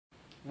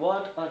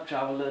What a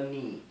traveler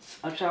needs.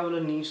 A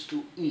traveler needs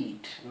to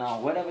eat. Now,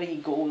 wherever he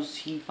goes,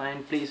 he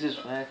finds places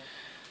where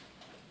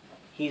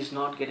he's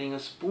not getting a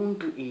spoon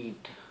to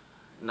eat.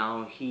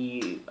 Now,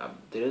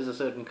 there is a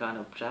certain kind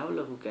of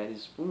traveler who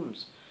carries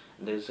spoons.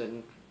 There is a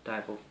certain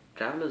type of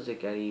travelers they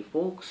carry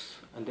forks,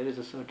 and there is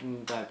a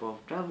certain type of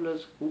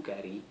travelers who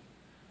carry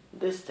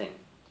this thing,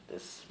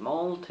 this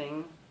small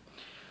thing,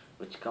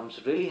 which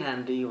comes really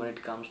handy when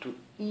it comes to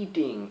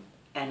eating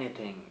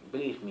anything.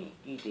 Believe me,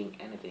 eating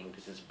anything.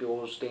 This is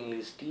pure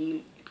stainless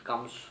steel. It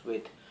comes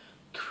with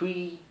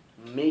three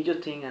major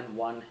thing and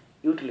one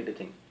utility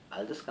thing.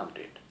 I'll just come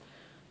to it.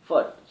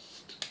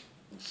 First,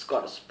 it's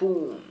got a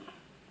spoon.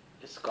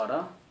 It's got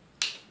a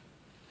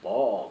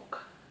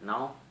fork.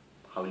 Now,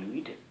 how will you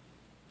eat it?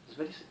 It's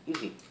very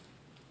easy.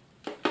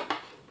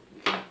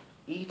 You can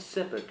eat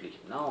separately.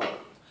 Now,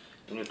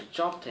 you need to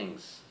chop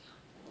things.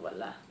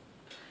 Voila.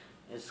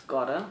 It's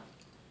got a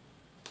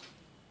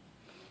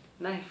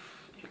knife.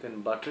 You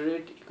can butter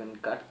it, you can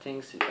cut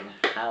things, you can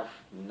have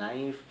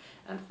knife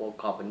and fork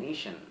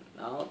combination.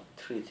 Now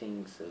three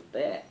things is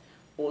there.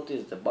 Fourth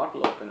is the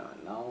bottle opener.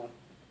 Now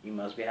you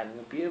must be having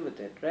a beer with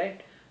it, right?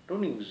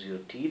 Don't use your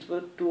teeth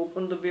to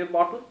open the beer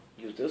bottle.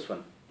 Use this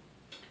one.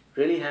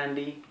 Really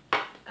handy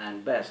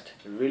and best.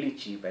 Really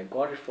cheap. I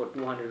got it for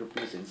 200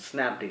 rupees in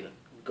Snapdeal.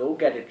 Go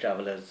get it,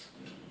 travelers.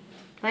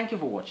 Thank you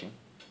for watching.